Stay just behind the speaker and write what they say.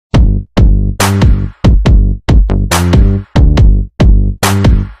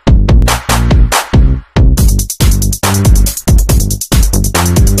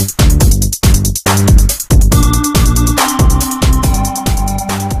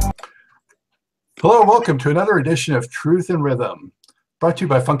Hello, welcome to another edition of Truth and Rhythm, brought to you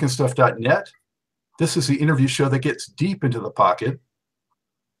by funkinstuff.net. This is the interview show that gets deep into the pocket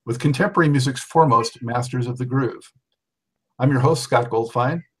with contemporary music's foremost masters of the groove. I'm your host, Scott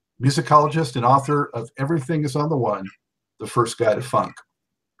Goldfine, musicologist and author of Everything is on the One, the First Guide to Funk.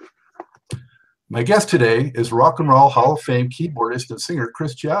 My guest today is Rock and Roll Hall of Fame keyboardist and singer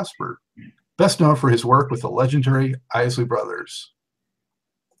Chris Jasper, best known for his work with the legendary Isley Brothers.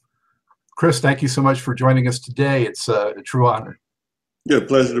 Chris, thank you so much for joining us today. It's a true honor. Yeah,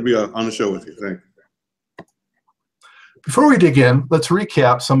 pleasure to be on the show with you. Thank you. Before we dig in, let's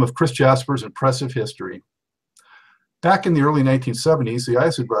recap some of Chris Jasper's impressive history. Back in the early 1970s, the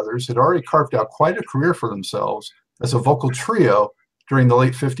Isley Brothers had already carved out quite a career for themselves as a vocal trio during the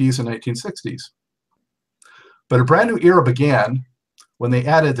late 50s and 1960s. But a brand new era began when they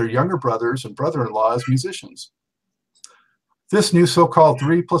added their younger brothers and brother-in-law as musicians. This new so-called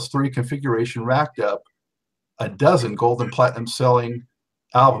 3+3 configuration racked up a dozen gold and platinum selling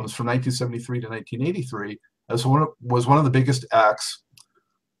albums from 1973 to 1983 as was one of the biggest acts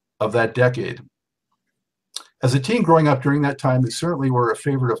of that decade. As a teen growing up during that time, they certainly were a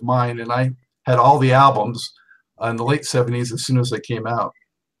favorite of mine, and I had all the albums in the late 70s as soon as they came out.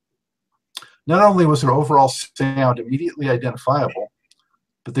 Not only was their overall sound immediately identifiable,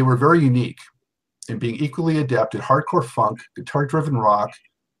 but they were very unique in being equally adept at hardcore funk, guitar-driven rock,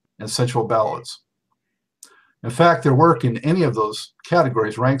 and sensual ballads. In fact, their work in any of those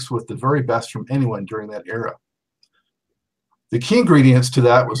categories ranks with the very best from anyone during that era. The key ingredients to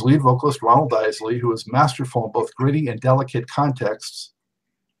that was lead vocalist Ronald Isley, who was masterful in both gritty and delicate contexts,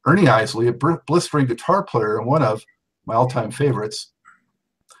 Ernie Isley, a blistering guitar player and one of my all-time favorites,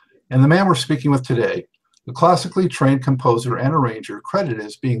 and the man we're speaking with today, the classically trained composer and arranger credited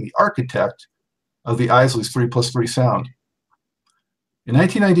as being the architect of the Isley's 3+3 sound. In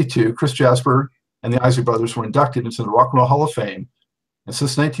 1992, Chris Jasper and the Isley Brothers were inducted into the Rock and Roll Hall of Fame, and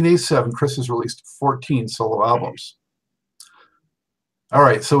since 1987, Chris has released 14 solo albums. All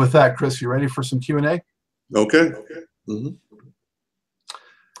right, so with that, Chris, you ready for some Q&A? Okay. Mm-hmm.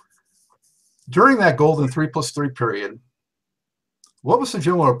 During that golden 3+3 period, what was the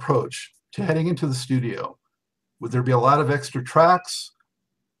general approach to heading into the studio? Would there be a lot of extra tracks?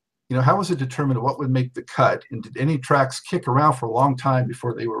 You know, how was it determined what would make the cut? And did any tracks kick around for a long time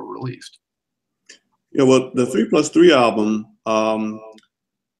before they were released? Yeah, well, the 3+3 album,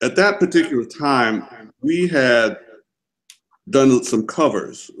 at that particular time, we had done some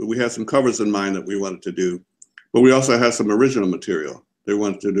covers. We had some covers in mind that we wanted to do, but we also had some original material they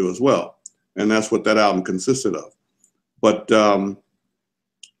wanted to do as well. And that's what that album consisted of. But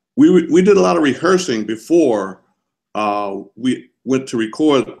we did a lot of rehearsing before we went to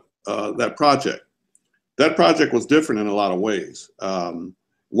record that project. That project was different in a lot of ways.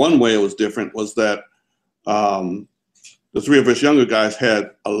 One way it was different was that the three of us younger guys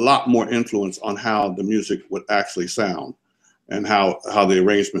had a lot more influence on how the music would actually sound and how the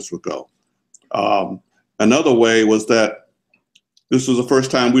arrangements would go. Another way was that this was the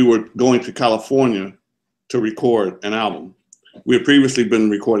first time we were going to California to record an album. We had previously been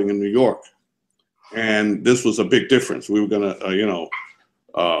recording in New York, and this was a big difference. We were gonna,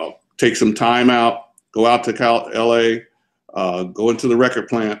 take some time out, go out to LA, go into the record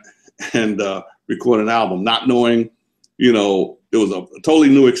plant and record an album, not knowing, it was a totally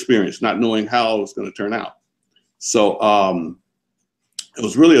new experience, not knowing how it was going to turn out. So it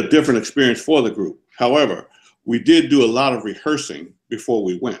was really a different experience for the group. However, we did do a lot of rehearsing before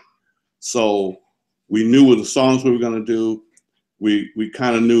we went. So we knew what the songs we were going to do. We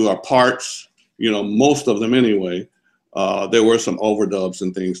kind of knew our parts, most of them anyway. There were some overdubs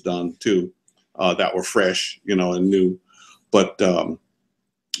and things done too that were fresh, and new, but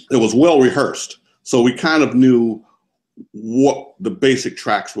it was well rehearsed. So we kind of knew what the basic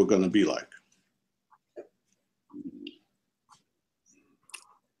tracks were going to be like.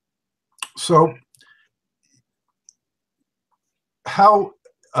 So how,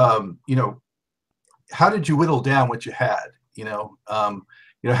 how did you whittle down what you had?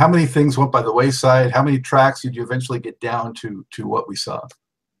 How many things went by the wayside? How many tracks did you eventually get down to what we saw?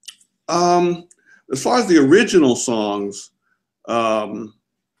 As far as the original songs,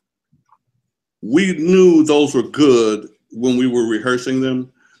 we knew those were good when we were rehearsing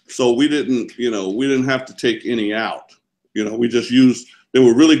them. So we didn't have to take any out. We just used, they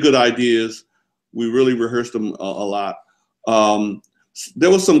were really good ideas. We really rehearsed them a lot.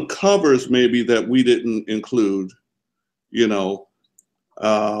 There were some covers maybe that we didn't include,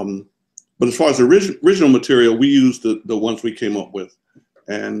 but as far as original material, we used the ones we came up with,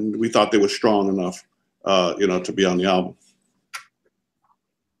 and we thought they were strong enough, to be on the album.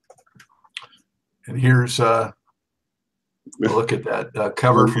 And here's a look at that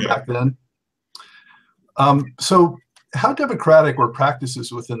cover from back then. So how democratic were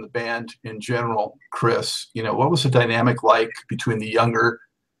practices within the band in general, Chris? You know, what was the dynamic like between the younger,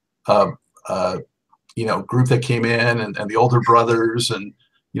 you know, group that came in and the older brothers? And,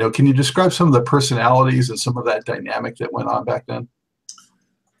 you know, can you describe some of the personalities and some of that dynamic that went on back then?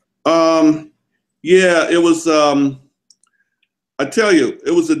 Yeah, it was, I tell you,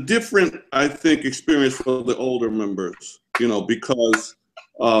 it was a different, I think, experience for the older members, you know, because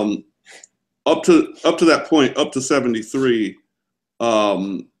up to that point, up to 73,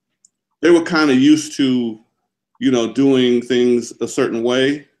 they were kind of used to, you know, doing things a certain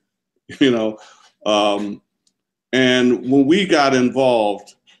way, you know, and when we got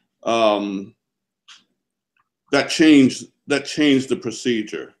involved, that changed the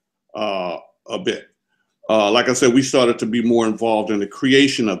procedure a bit. Like I said, we started to be more involved in the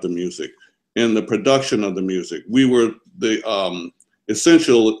creation of the music, in the production of the music. We were the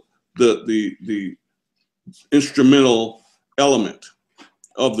essential, the instrumental element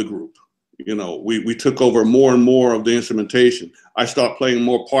of the group. You know, we took over more and more of the instrumentation. I started playing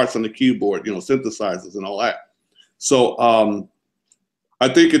more parts on the keyboard, you know, synthesizers and all that. So I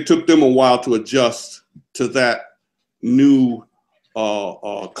think it took them a while to adjust to that new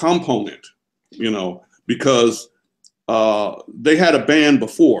component, you know, because they had a band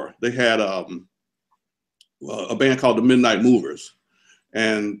before. They had a band called the Midnight Movers,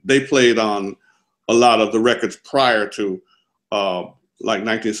 and they played on a lot of the records prior to like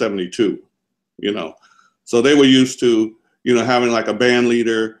 1972, you know. So they were used to, you know, having like a band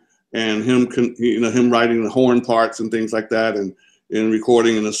leader and him writing the horn parts and things like that, and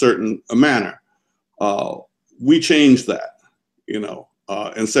recording in a certain manner. We changed that, you know,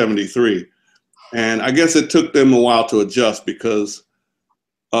 in 73. And I guess it took them a while to adjust because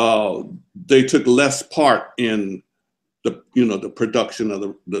they took less part in the, you know, the production of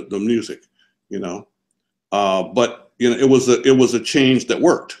the music, you know. But, you know, it was a change that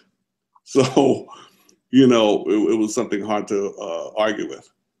worked. So, you know, it was something hard to argue with.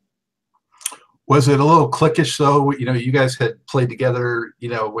 Was it a little cliquish though? You know, you guys had played together, you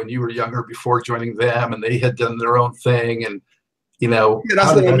know, when you were younger before joining them, and they had done their own thing, and, you know, yeah,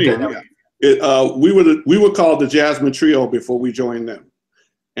 that's what I mean. Yeah. We were called the Jasmine Trio before we joined them,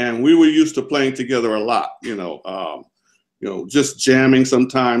 and we were used to playing together a lot. You know, just jamming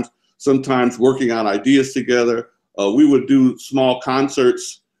sometimes working on ideas together. We would do small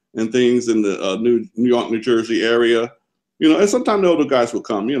concerts and things in the New York, New Jersey area. You know, and sometimes the older guys would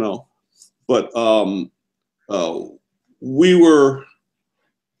come. You know, but we were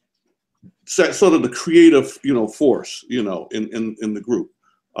sort of the creative, you know, force, you know, in the group.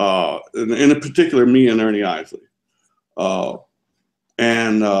 In particular, me and Ernie Isley,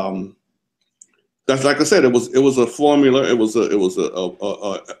 and that's, like I said, it was a formula. It was a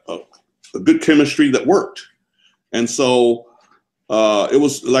good chemistry that worked, and so it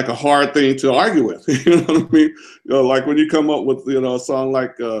was like a hard thing to argue with. You know what I mean? You know, like when you come up with, you know, a song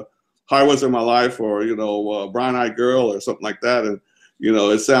like "Highways in My Life" or, you know, "Brown Eyed Girl" or something like that, and, you know,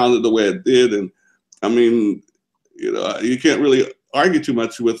 it sounded the way it did, and I mean, you know, you can't really argue too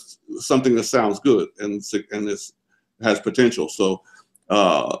much with something that sounds good and has potential. So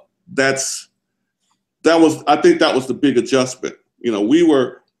I think that was the big adjustment. You know, we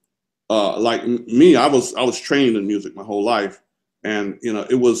were like me. I was trained in music my whole life, and, you know,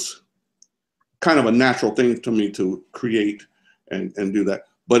 it was kind of a natural thing to me to create and do that.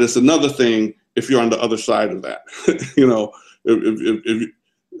 But it's another thing if you're on the other side of that. You know,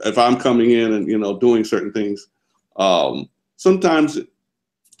 if I'm coming in and, you know, doing certain things. Sometimes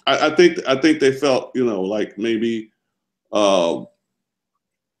I think they felt, you know, like maybe kind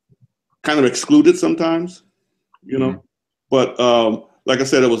of excluded sometimes, you know. Mm-hmm. But like I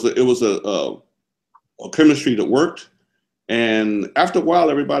said, it was a chemistry that worked, and after a while,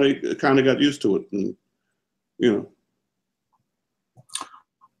 everybody kind of got used to it, and, you know.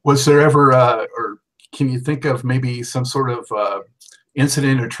 Was there ever, or can you think of maybe some sort of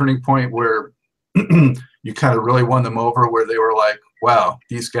incident or turning point where you kind of really won them over, where they were like, wow,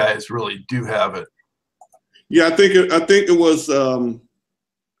 these guys really do have it? Yeah, I think it was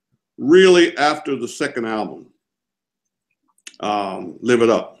really after the second album, Live It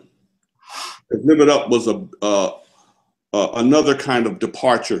Up. Live It Up was another kind of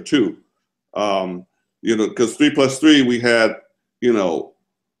departure too. You know, because 3+3, we had, you know,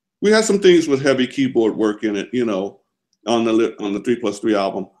 we had some things with heavy keyboard work in it, you know, on the 3+3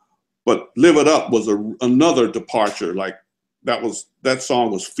 album. But Live It Up was another departure. Like that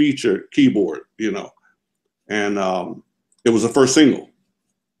song was featured keyboard, you know, and it was the first single.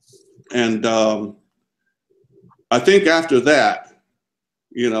 And I think after that,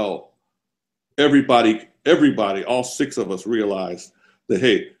 you know, everybody, all six of us realized that,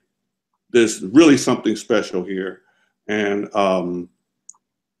 hey, there's really something special here. And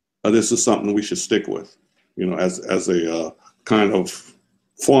this is something we should stick with, you know, as a kind of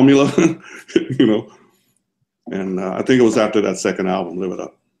formula, you know. And I think it was after that second album, Live It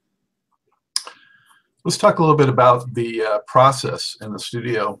Up. Let's talk a little bit about the process in the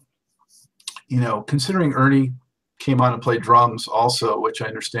studio. You know, considering Ernie came on and played drums also, which I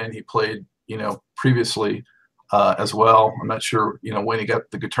understand he played, you know, previously as well. I'm not sure, you know, when he got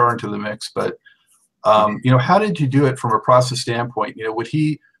the guitar into the mix, but, you know, how did you do it from a process standpoint? You know, would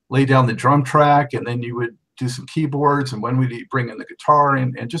he lay down the drum track and then you would do some keyboards, and when would he bring in the guitar?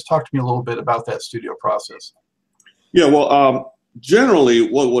 And just talk to me a little bit about that studio process. Yeah, well,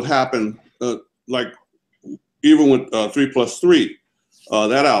 generally what would happen, like even with 3+3,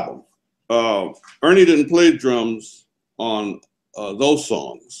 that album, Ernie didn't play drums on those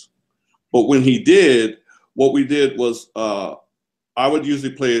songs. But when he did, what we did was I would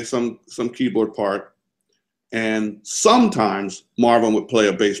usually play some keyboard part, and sometimes Marvin would play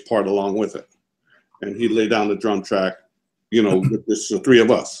a bass part along with it. And he'd lay down the drum track, you know, with the three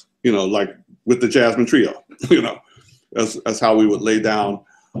of us, you know, like with the Jasmine Trio, you know, that's how we would lay down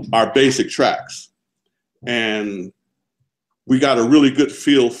our basic tracks. And we got a really good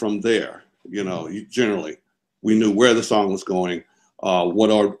feel from there, you know. Generally, we knew where the song was going, what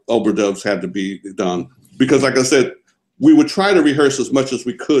our overdubs had to be done. Because like I said, we would try to rehearse as much as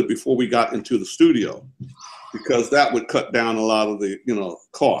we could before we got into the studio, because that would cut down a lot of the, you know,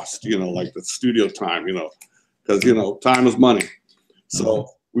 cost, you know, like the studio time, you know, because, you know, time is money. So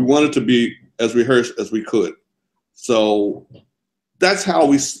we wanted to be as rehearsed as we could. So that's how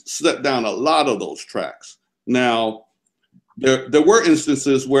we set down a lot of those tracks. Now, there were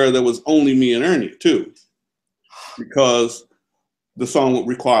instances where there was only me and Ernie too, because the song would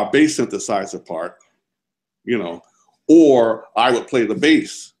require a bass synthesizer part, you know, or I would play the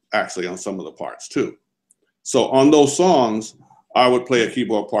bass actually on some of the parts too. So on those songs, I would play a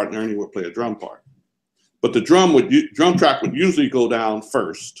keyboard part and Ernie would play a drum part. But the drum track would usually go down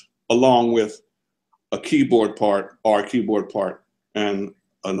first, along with a keyboard part or a keyboard part and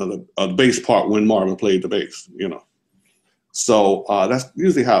a bass part when Marvin played the bass, you know. So that's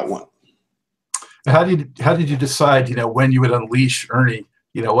usually how it went. How did you decide, you know, when you would unleash Ernie?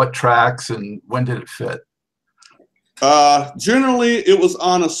 You know, what tracks and when did it fit? Generally, it was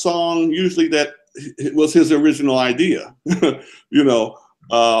on a song usually that it was his original idea. You know,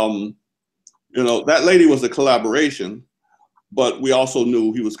 that lady was a collaboration, but we also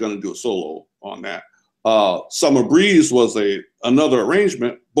knew he was going to do a solo on that. Summer Breeze was another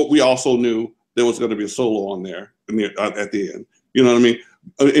arrangement, but we also knew there was going to be a solo on there at the end. You know what I mean?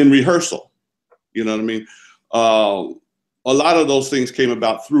 In rehearsal. You know what I mean? A lot of those things came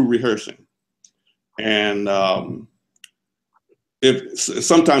about through rehearsing. And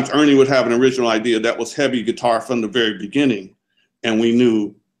sometimes Ernie would have an original idea that was heavy guitar from the very beginning, and we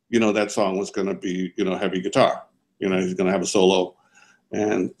knew, you know, that song was going to be, you know, heavy guitar. You know, he's going to have a solo.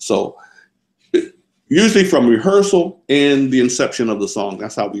 And so usually from rehearsal and the inception of the song,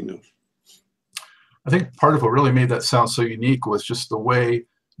 that's how we knew. I think part of what really made that sound so unique was just the way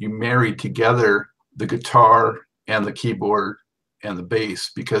you married together the guitar and the keyboard and the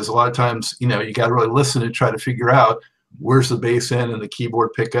bass, because a lot of times, you know, you got to really listen and try to figure out where's the bass in and the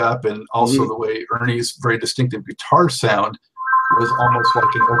keyboard pickup, and also the way Ernie's very distinctive guitar sound was almost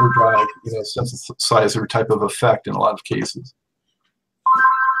like an overdrive, you know, synthesizer type of effect in a lot of cases.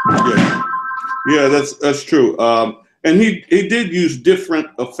 Yeah, that's true. And he did use different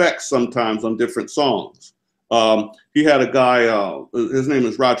effects sometimes on different songs. He had a guy, his name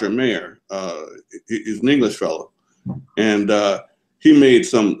is Roger Mayer. He's an English fellow, and he made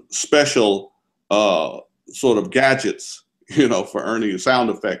some special sort of gadgets, you know, for Ernie, sound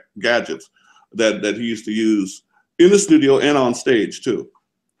effect gadgets that he used to use in the studio and on stage too.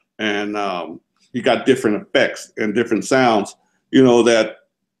 And he got different effects and different sounds, you know, that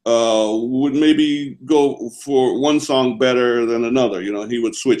would maybe go for one song better than another. You know, he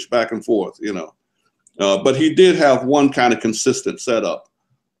would switch back and forth, you know. But he did have one kind of consistent setup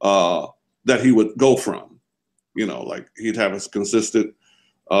that he would go from, you know, like he'd have a consistent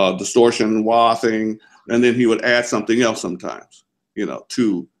distortion, wah thing, and then he would add something else sometimes, you know,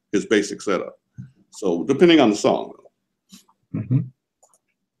 to his basic setup. So depending on the song.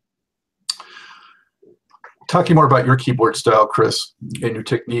 Talking more about your keyboard style, Chris, and your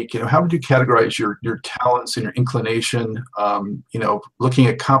technique, you know, how would you categorize your talents and your inclination, you know, looking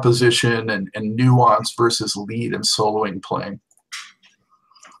at composition and nuance versus lead and soloing playing?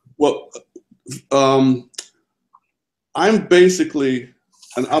 Well, I'm basically,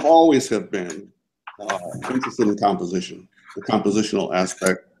 and I've always have been interested in composition, the compositional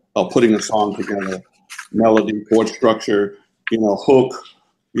aspect of putting a song together, melody, chord structure, hook,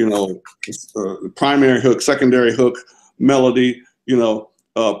 primary hook, secondary hook, melody,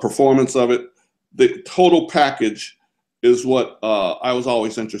 performance of it. The total package is what I was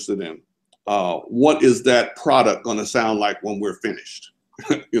always interested in. What is that product going to sound like when we're finished,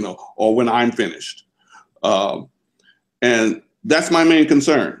 or when I'm finished? And that's my main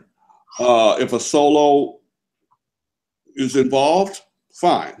concern. If a solo is involved,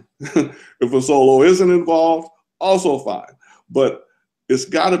 fine. If a solo isn't involved, also fine. But it's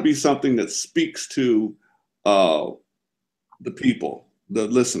got to be something that speaks to the people, the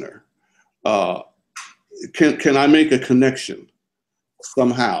listener. Can I make a connection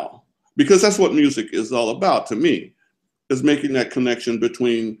somehow? Because that's what music is all about to me, is making that connection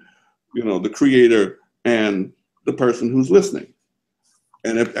between, the creator and the person who's listening.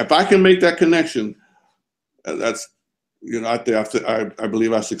 And if I can make that connection, that's, I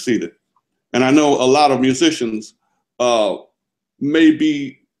believe I succeeded. And I know a lot of musicians may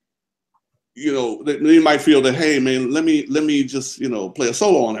be, they might feel that, hey man, let me just, play a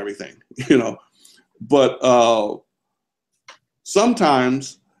solo on everything, but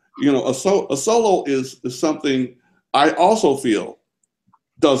sometimes, a solo is something I also feel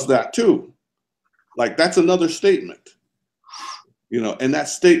does that too. Like that's another statement, and that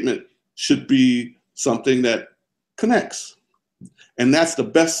statement should be something that connects. And that's the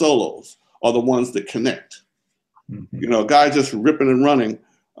best solos are the ones that connect. Mm-hmm. A guy just ripping and running.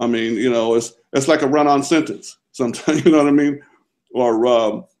 I mean, it's like a run-on sentence sometimes, you know what I mean?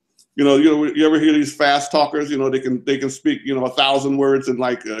 Or, you ever hear these fast talkers, they can speak, 1,000 words in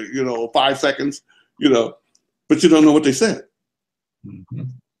like, 5 seconds, but you don't know what they said. Mm-hmm.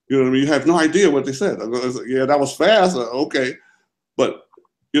 You know what I mean? You have no idea what they said. Yeah, that was fast. Okay. But,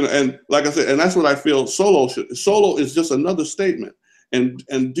 and like I said, and that's what I feel solo is just another statement. And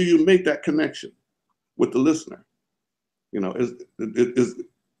do you make that connection with the listener?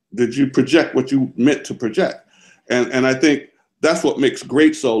 Did you project what you meant to project? And I think that's what makes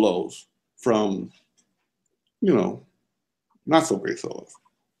great solos from, not so great solos.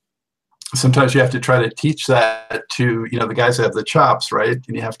 Sometimes you have to try to teach that to, the guys that have the chops, right?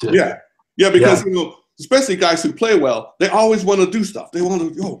 And you have to. Yeah, because, especially guys who play well, they always want to do stuff. They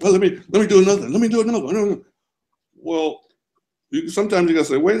want to, well, let me do another. Let me do another one. Well, sometimes you got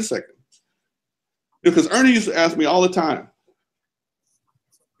to say, wait a second. Because Ernie used to ask me all the time,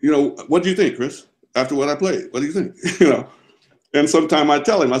 what do you think, Chris? After what I played, what do you think? And sometimes I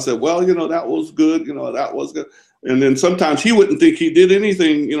tell him, I said, well, that was good. That was good. And then sometimes he wouldn't think he did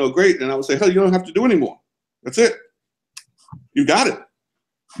anything, great. And I would say, hell, you don't have to do any more. That's it. You got it.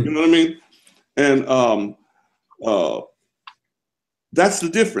 You know what I mean? And that's the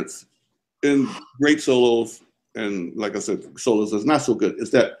difference in great solos. And like I said, solos is not so good.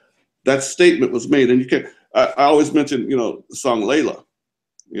 Is that statement was made. And you can't, I always mention, the song Layla.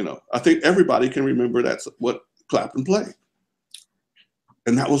 I think everybody can remember that's what Clapton played.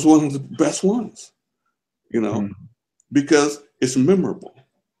 And that was one of the best ones, because it's memorable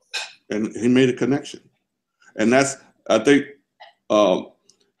and he made a connection. And that's, I think,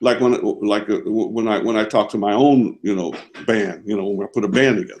 like when I talk to my own, band, when I put a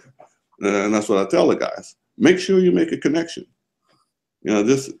band together, and that's what I tell the guys, make sure you make a connection.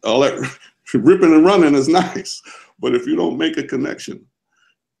 This, all that ripping and running is nice, but if you don't make a connection,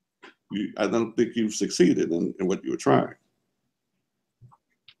 I don't think you've succeeded in what you were trying.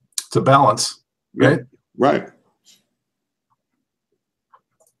 It's a balance, right? Yeah, right.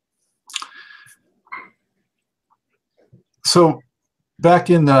 So back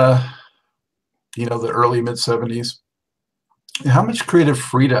in the, the early mid-'70s, how much creative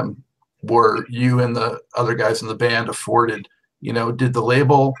freedom were you and the other guys in the band afforded? Did the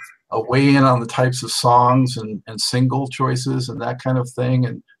label weigh in on the types of songs and single choices and that kind of thing?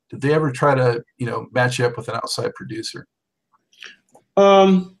 And did they ever try to, match you up with an outside producer?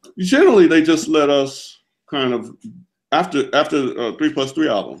 Generally, they just let us kind of, after 3+3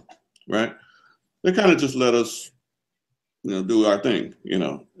 album, right? They kind of just let us, do our thing.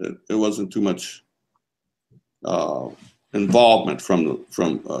 It wasn't too much involvement from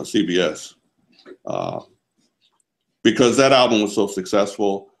CBS because that album was so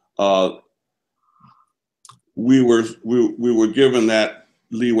successful. We were given that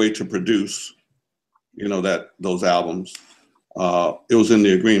leeway to produce, those albums. It was in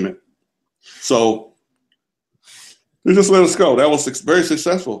the agreement. So they just let us go. That was very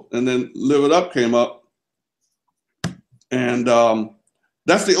successful. And then Live It Up came up. And that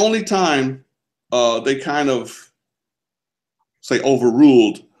that's the only time they kind of say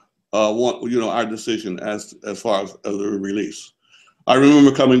overruled our decision as far as the release. I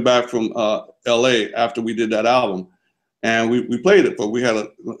remember coming back from LA after we did that album, and we played it, but we had a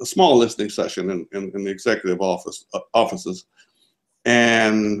small listening session in the executive offices.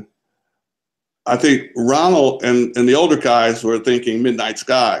 And I think Ronald and the older guys were thinking Midnight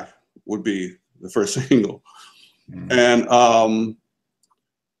Sky would be the first single. And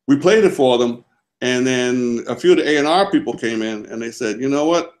we played it for them. And then a few of the A&R people came in and they said, you know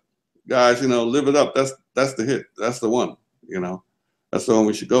what, guys, Live It Up. That's the hit. That's the one, that's the one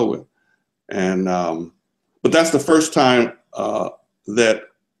we should go with. And, but that's the first time that,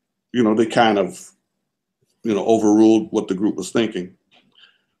 they kind of, overruled what the group was thinking.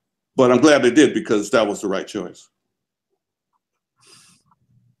 But I'm glad they did, because that was the right choice.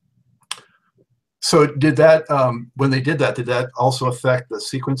 So did that, when they did that also affect the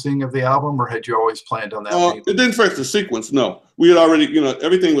sequencing of the album, or had you always planned on that? It didn't affect the sequence, no. We had already,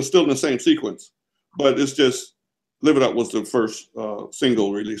 everything was still in the same sequence, but it's just Live It Up was the first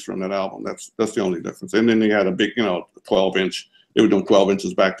single released from that album. That's the only difference. And then they had a big, 12-inch. They were doing 12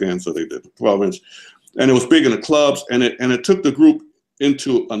 inches back then, so they did 12-inch. And it was big in the clubs, and it took the group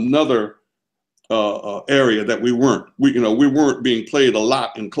into another area that we weren't. We weren't being played a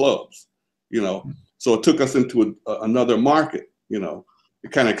lot in clubs. So it took us into another market,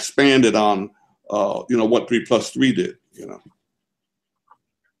 it kind of expanded on, what 3+3 did,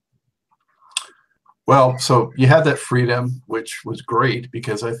 Well, so you had that freedom, which was great,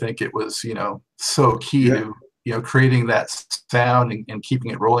 because I think it was, so key to, creating that sound and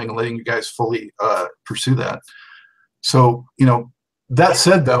keeping it rolling and letting you guys fully pursue that. So, that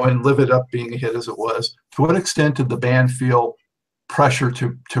said, though, and Live It Up being a hit as it was, to what extent did the band feel pressure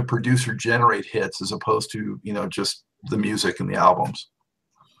to produce or generate hits as opposed to just the music and the albums?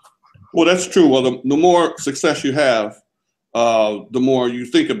 Well, that's true. Well, the more success you have, the more you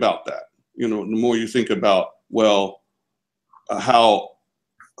think about that. The more you think about, well, how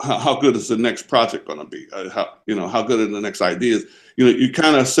good is the next project going to be? How good are the next ideas? You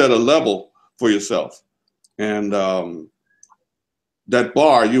kind of set a level for yourself, and that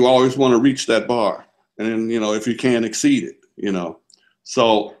bar, you always want to reach that bar, and then if you can, exceed it.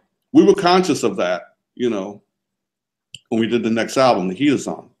 So we were conscious of that, when we did the next album, The Heat Is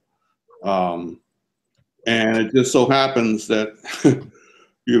On. And it just so happens that,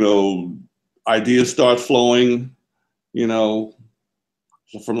 ideas start flowing,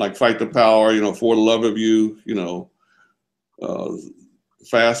 from like Fight the Power, For the Love of You,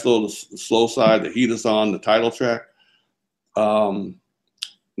 Fast, Slow, the Slow Side, The Heat Is On, the title track. And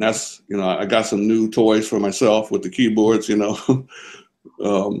that's, I got some new toys for myself with the keyboards,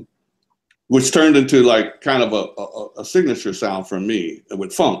 which turned into like kind of a signature sound for me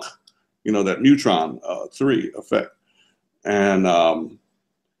with funk, that Neutron 3 effect. And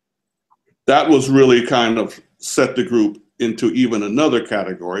that was really kind of set the group into even another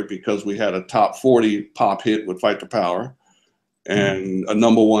category, because we had a top 40 pop hit with Fight the Power and a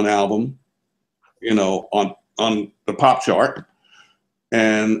 #1 album, on the pop chart.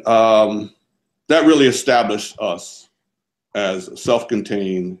 And that really established us as a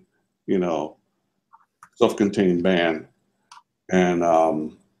self-contained band,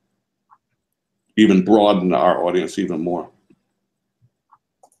 and even broadened our audience even more.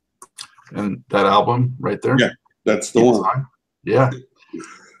 And that album right there? Yeah, that's the one. Yeah.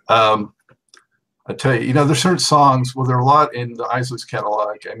 I tell you, there's certain songs, well, there are a lot in the Isley's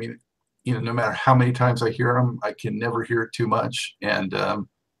catalog. I mean, no matter how many times I hear them, I can never hear it too much. And,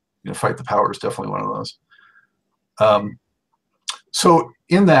 Fight the Power is definitely one of those. So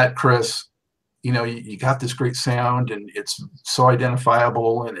in that, Chris, you got this great sound, and it's so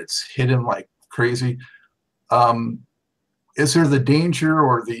identifiable, and it's hidden like crazy. Is there the danger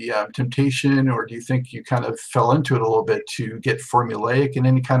or the temptation, or do you think you kind of fell into it a little bit to get formulaic in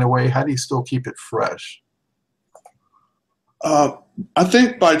any kind of way? How do you still keep it fresh? I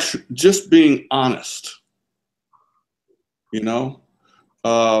think by just being honest, I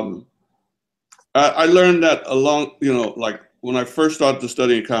learned that along, like when I first started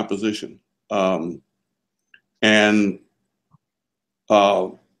studying composition, and I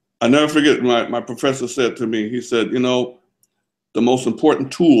never forget, my professor said to me, he said, the most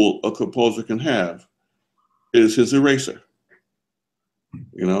important tool a composer can have is his eraser,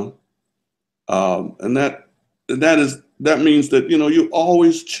 and that means that, you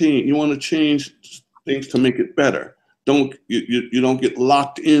always change. You want to change things to make it better. You don't get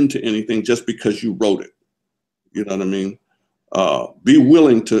locked into anything just because you wrote it. You know what I mean? Be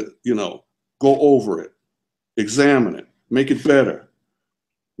willing to, go over it, examine it, make it better.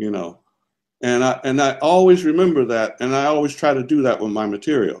 you know. And I always remember that, and I always try to do that with my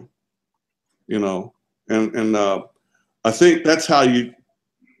material, you know. And I think that's how you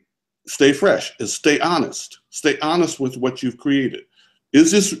stay fresh, is stay honest. Stay honest with what you've created.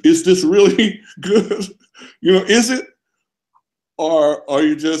 Is this really good? You know, is it? Or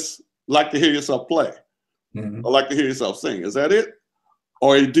you just like to hear yourself play, or like to hear yourself sing? Is that it?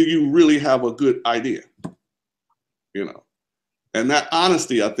 Or do you really have a good idea? You know, and that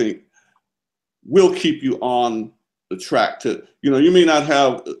honesty, I think, will keep you on the track to, you know, you may not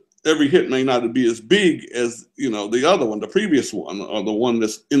have, every hit may not be as big as, you know, the other one, the previous one, or the one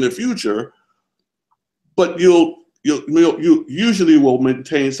that's in the future, but you usually will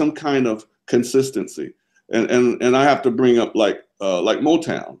maintain some kind of consistency. And I have to bring up like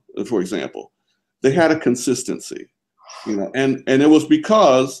Motown, for example. They had a consistency, you know, and it was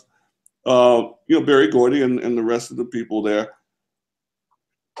because you know, Berry Gordy and the rest of the people there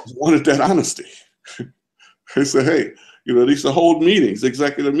wanted that honesty. They said, hey, you know, they used to hold meetings,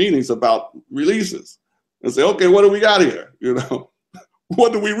 executive meetings about releases, and say, okay, what do we got here? You know,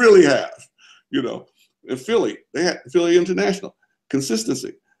 what do we really have? You know, in Philly, they had Philly International,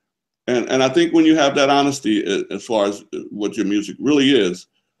 consistency. And I think when you have that honesty as far as what your music really is,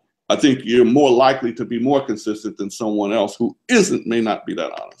 I think you're more likely to be more consistent than someone else who may not be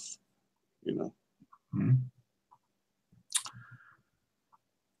that honest, you know. Mm-hmm.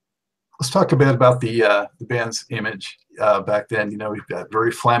 Let's talk a bit about the band's image back then. You know, we've got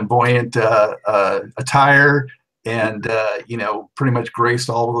very flamboyant attire, and you know, pretty much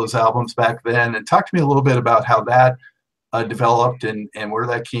graced all of those albums back then. And talk to me a little bit about how that developed and where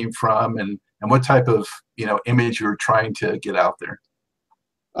that came from, and what type of, you know, image you were trying to get out there.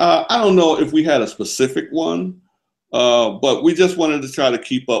 I don't know if we had a specific one, but we just wanted to try to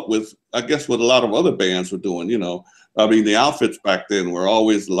keep up with, I guess, what a lot of other bands were doing. You know, I mean, the outfits back then were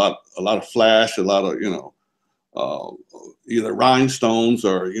always a lot of flash, a lot of, you know, either rhinestones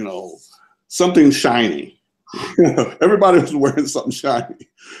or, you know, something shiny. Everybody was wearing something shiny.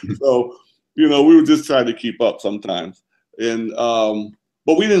 So, you know, we were just trying to keep up sometimes. And,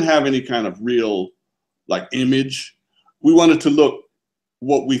 but we didn't have any kind of real like image. We wanted to look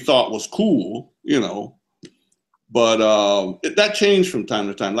what we thought was cool, you know, but that changed from time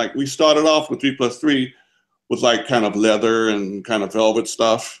to time. Like we started off with 3+3 with like kind of leather and kind of velvet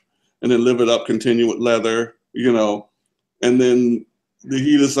stuff, and then Live It Up continued with leather, you know, and then The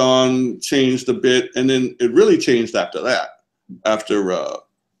Heat Is On changed a bit, and then it really changed after that, after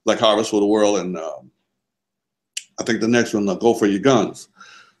like Harvest for the World, and I think the next one, Go For Your Guns.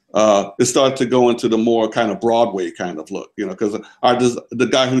 It started to go into the more kind of Broadway kind of look, you know, because the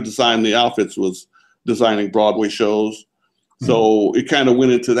guy who designed the outfits was designing Broadway shows. So it kind of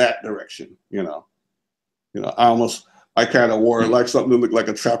went into that direction, you know. You know, I kind of wore like something that looked like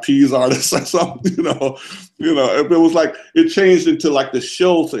a trapeze artist or something, you know. It was like, it changed into like the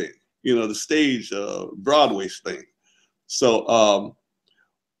show thing, you know, the stage Broadway thing. So,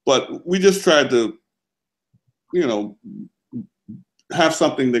 but we just tried to, you know, have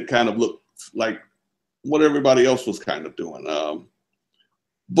something that kind of looked like what everybody else was kind of doing.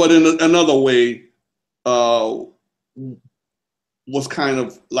 But in another way, was kind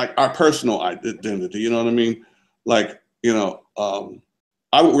of like our personal identity, you know what I mean? Like, you know,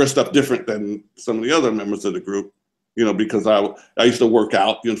 I would wear stuff different than some of the other members of the group, you know, because I used to work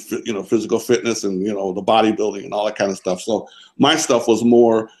out, you know, physical fitness and, you know, the bodybuilding and all that kind of stuff. So my stuff was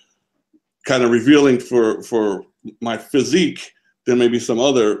more kind of revealing for my physique than maybe some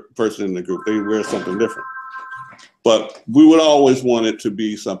other person in the group. They wear something different. But we would always want it to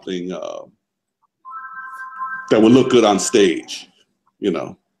be something that would look good on stage, you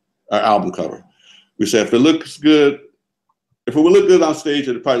know, our album cover. We said if it looks good, if it would look good on stage,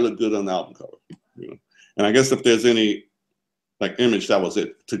 it'd probably look good on the album cover, you know. And I guess if there's any like image, that was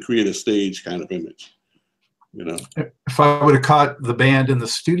it, to create a stage kind of image, you know. If I would have caught the band in the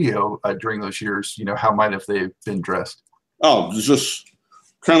studio during those years, you know, how might have they been dressed? Oh, just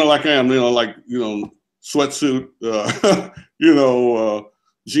kind of like I am, you know, like, you know, sweatsuit, you know,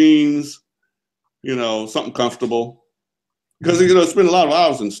 jeans, you know, something comfortable. Because, you know, spend a lot of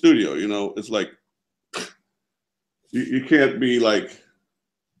hours in the studio, you know, it's like, you can't be like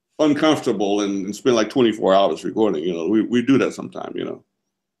uncomfortable and spend like 24 hours recording, you know. We do that sometime, you know,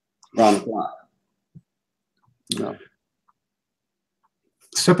 around the clock. You know.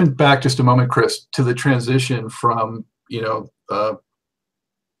 Stepping back just a moment, Chris, to the transition from, you know,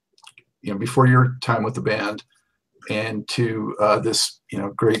 before your time with the band and to this, you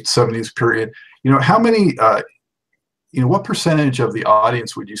know, great 70s period, you know, how many, you know, what percentage of the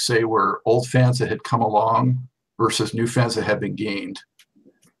audience would you say were old fans that had come along versus new fans that had been gained?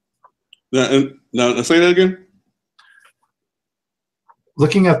 Now, say that again.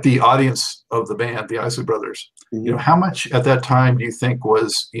 Looking at the audience of the band, the Isley Brothers, Mm-hmm. how much at that time do you think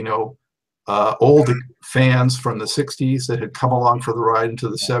was, old fans from the 60s that had come along for the ride into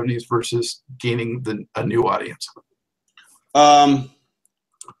the 70s versus gaining a new audience? I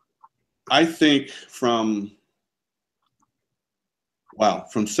think from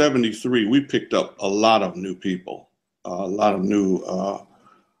 73, we picked up a lot of new people, a lot of new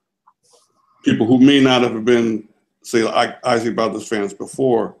people who may not have been, say, Isley Brothers fans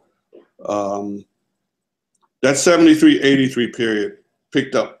before. That 73, 83 period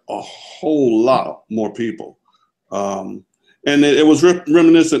picked up a whole lot more people. And it was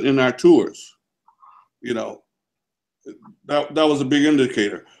reminiscent in our tours. That was a big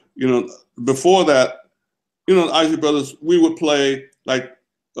indicator. Before that, Isley Brothers, we would play like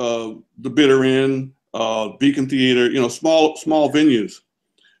the Bitter End, Beacon Theater, small venues.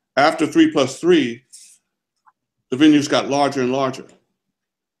 After 3+3, the venues got larger and larger,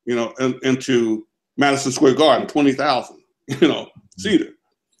 into Madison Square Garden, 20,000, seater.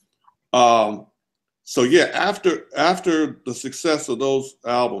 So yeah, after the success of those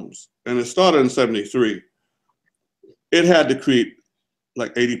albums, and it started in 73, it had to create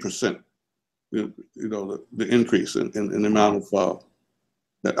like 80%, the increase in the amount of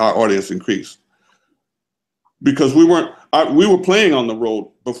that our audience increased. Because we were playing on the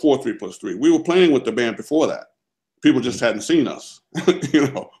road before 3+3. We were playing with the band before that. People just hadn't seen us,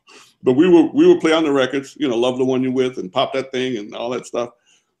 But we would play on the records, Love the One You're With and Pop That Thing and all that stuff.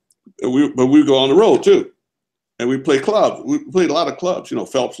 But we go on the road too, and we play clubs. We played a lot of clubs,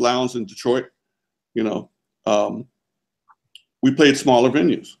 Phelps Lounge in Detroit. We played smaller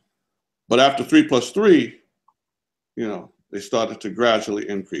venues, but after 3+3, they started to gradually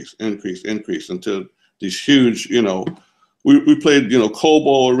increase until these huge, we played,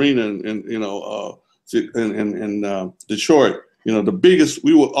 Cobo Arena in Detroit. The biggest,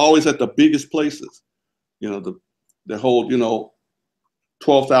 we were always at the biggest places, the hold,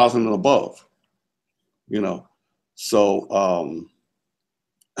 12,000 and above, So I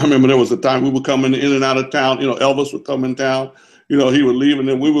remember there was a time we would come in and out of town, Elvis would come in town, he would leave and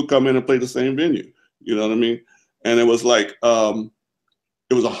then we would come in and play the same venue, you know what I mean? And it was like,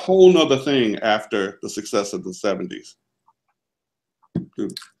 it was a whole nother thing after the success of the 70s.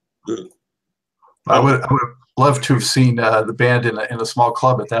 I would love to have seen the band in a small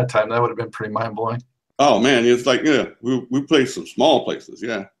club at that time. That would have been pretty mind-blowing. Oh man, it's like, yeah, we played some small places,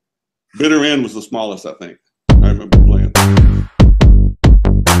 yeah. Bitter End was the smallest, I think.